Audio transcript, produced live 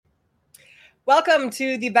Welcome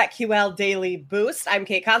to the BetQL Daily Boost. I'm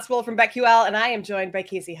Kate Constable from BetQL, and I am joined by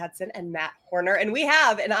Casey Hudson and Matt Hoerner. And we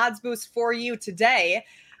have an odds boost for you today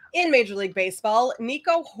in Major League Baseball.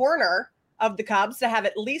 Nico Hoerner of the Cubs to have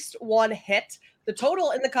at least one hit. The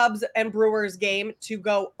total in the Cubs and Brewers game to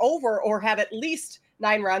go over or have at least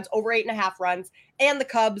 9 runs, over 8.5 runs, and the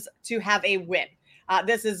Cubs to have a win.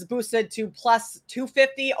 This is boosted to plus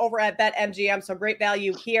 250 over at BetMGM, so great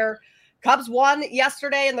value here. Cubs won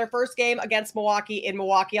yesterday in their first game against Milwaukee in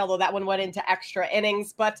Milwaukee, although that one went into extra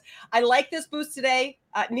innings. But I like this boost today.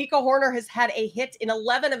 Nico Hoerner has had a hit in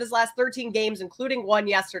 11 of his last 13 games, including one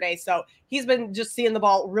yesterday. So he's been just seeing the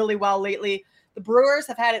ball really well lately. The Brewers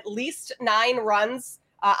have had at least 9 runs,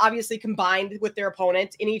 obviously combined with their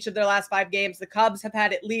opponent in each of their last 5 games. The Cubs have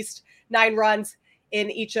had at least 9 runs in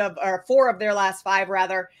each of, or 4 of their last 5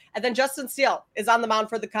 rather. And then Justin Steele is on the mound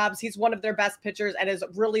for the Cubs. He's one of their best pitchers and is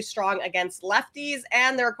really strong against lefties.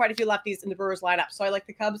 And there are quite a few lefties in the Brewers lineup. So I like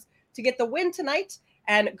the Cubs to get the win tonight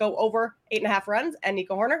and go over 8.5 runs, and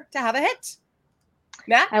Nico Hoerner to have a hit.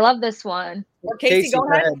 Matt? I love this one. Or Casey, go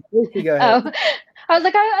ahead. Casey, go ahead. Oh, I was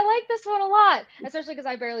like, I like this one a lot, especially because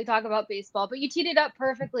I barely talk about baseball. But you teed it up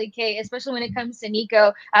perfectly, Kate, especially when it comes to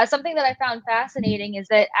Nico. Something that I found fascinating is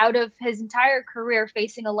that out of his entire career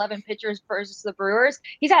facing 11 pitchers versus the Brewers,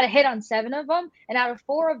 he's had a hit on 7 of them. And out of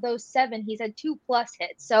 4 of those 7, he's had 2+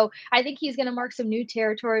 hits. So I think he's going to mark some new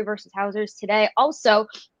territory versus Hausers today. Also,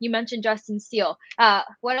 you mentioned Justin Steele.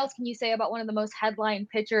 What else can you say about one of the most headline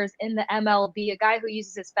pitchers in the MLB, a guy who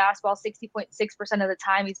uses his fastball 60.6% of the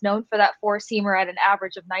time? He's known for that 4-seamer at an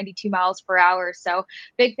average of 92 miles per hour. So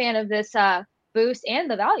big fan of this boost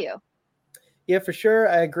and the value. Yeah, for sure.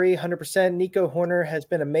 I agree 100%. Nico Hoerner has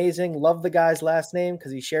been amazing. Love the guy's last name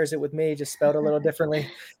because he shares it with me, just spelled a little differently.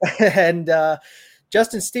 And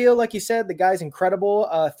Justin Steele, like you said, the guy's incredible.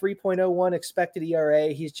 3.01 expected ERA.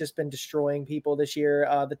 He's just been destroying people this year.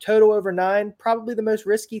 The total over 9, probably the most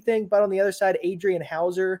risky thing. But on the other side, Adrian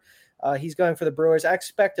Hauser, he's going for the Brewers. I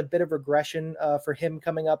expect a bit of regression for him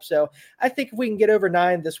coming up. So I think if we can get over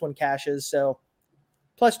 9, this one cashes. So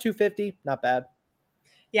plus 250, not bad.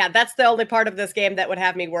 Yeah, that's the only part of this game that would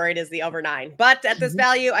have me worried is the over 9. But at this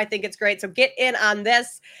value, I think it's great. So get in on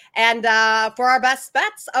this. And for our best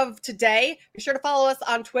bets of today, be sure to follow us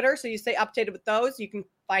on Twitter so you stay updated with those. You can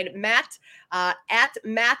find Matt at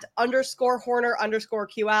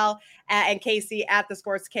Matt_Hoerner_QL and Casey at The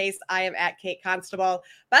Sports Case. I am at Kate Constable.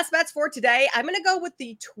 Best bets for today, I'm going to go with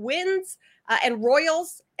the Twins and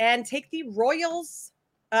Royals and take the Royals,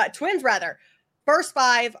 Twins rather, first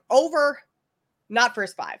 5 over. Not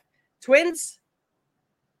first 5. Twins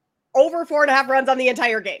over 4.5 runs on the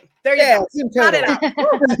entire game. There you go. Got it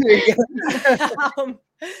out.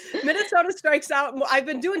 Minnesota strikes out. I've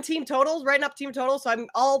been doing team totals, writing up team totals, so I'm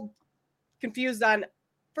all confused on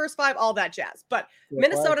first 5, all that jazz. But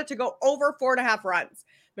Minnesota to go over 4.5 runs.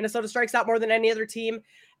 Minnesota strikes out more than any other team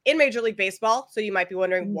in Major League Baseball. So you might be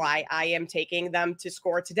wondering why I am taking them to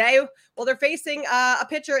score today. Well, they're facing a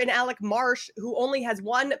pitcher in Alec Marsh, who only has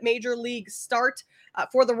 1 Major League start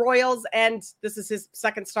for the Royals. And this is his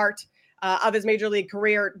second start of his Major League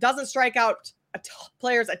career. Doesn't strike out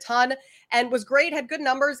players a ton and was great, had good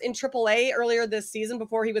numbers in AAA earlier this season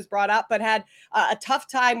before he was brought up, but had a tough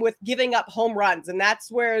time with giving up home runs. And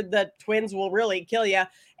that's where the Twins will really kill you.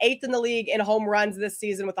 8th in the league in home runs this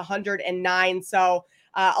season with 109. So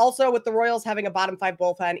also with the Royals having a bottom 5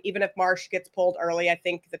 bullpen, even if Marsh gets pulled early, I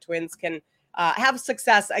think the Twins can have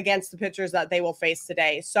success against the pitchers that they will face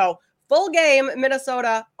today. So full game,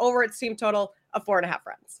 Minnesota over its team total of 4.5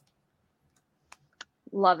 runs.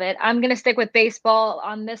 Love it. I'm going to stick with baseball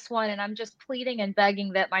on this one, and I'm just pleading and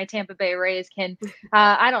begging that my Tampa Bay Rays can,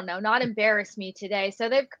 not embarrass me today. So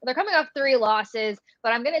they're coming off 3 losses,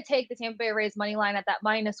 but I'm going to take the Tampa Bay Rays money line at that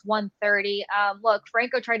minus 130. Look,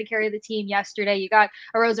 Franco tried to carry the team yesterday. You got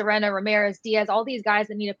Arozarena, Ramirez, Diaz, all these guys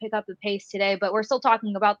that need to pick up the pace today, but we're still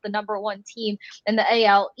talking about the number 1 team in the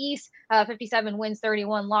AL East, 57 wins,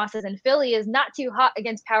 31 losses, and Philly is not too hot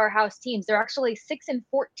against powerhouse teams. They're actually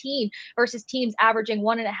 6-14 versus teams averaging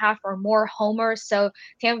 1.5 or more homers. So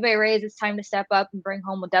Tampa Bay Rays, it's time to step up and bring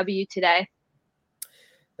home a W today.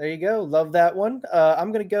 There you go. Love that one.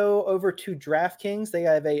 I'm going to go over to DraftKings. They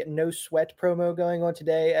have a no sweat promo going on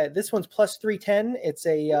today. This one's plus 310. It's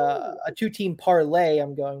a 2-team parlay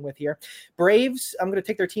I'm going with here. Braves, I'm going to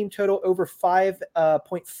take their team total over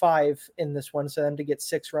 5.5 in this one, so them to get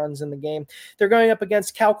 6 runs in the game. They're going up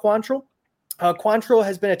against Cal Quantrill. Quantrill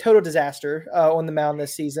has been a total disaster on the mound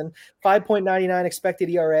this season. 5.99 expected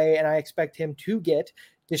ERA, and I expect him to get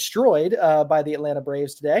destroyed by the Atlanta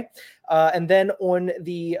Braves today. And then on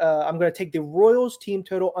the, I'm going to take the Royals team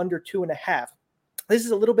total under 2.5. This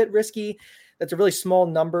is a little bit risky. That's a really small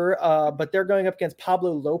number, but they're going up against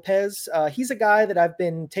Pablo Lopez. He's a guy that I've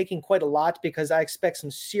been taking quite a lot because I expect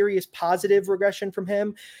some serious positive regression from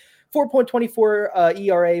him. 4.24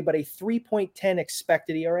 ERA, but a 3.10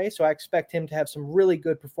 expected ERA. So I expect him to have some really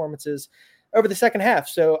good performances over the second half.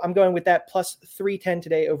 So I'm going with that plus 310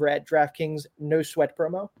 today over at DraftKings No Sweat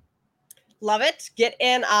promo. Love it. Get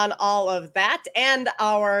in on all of that and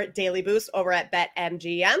our daily boost over at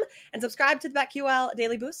BetMGM, and subscribe to the BetQL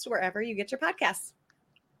Daily Boost wherever you get your podcasts.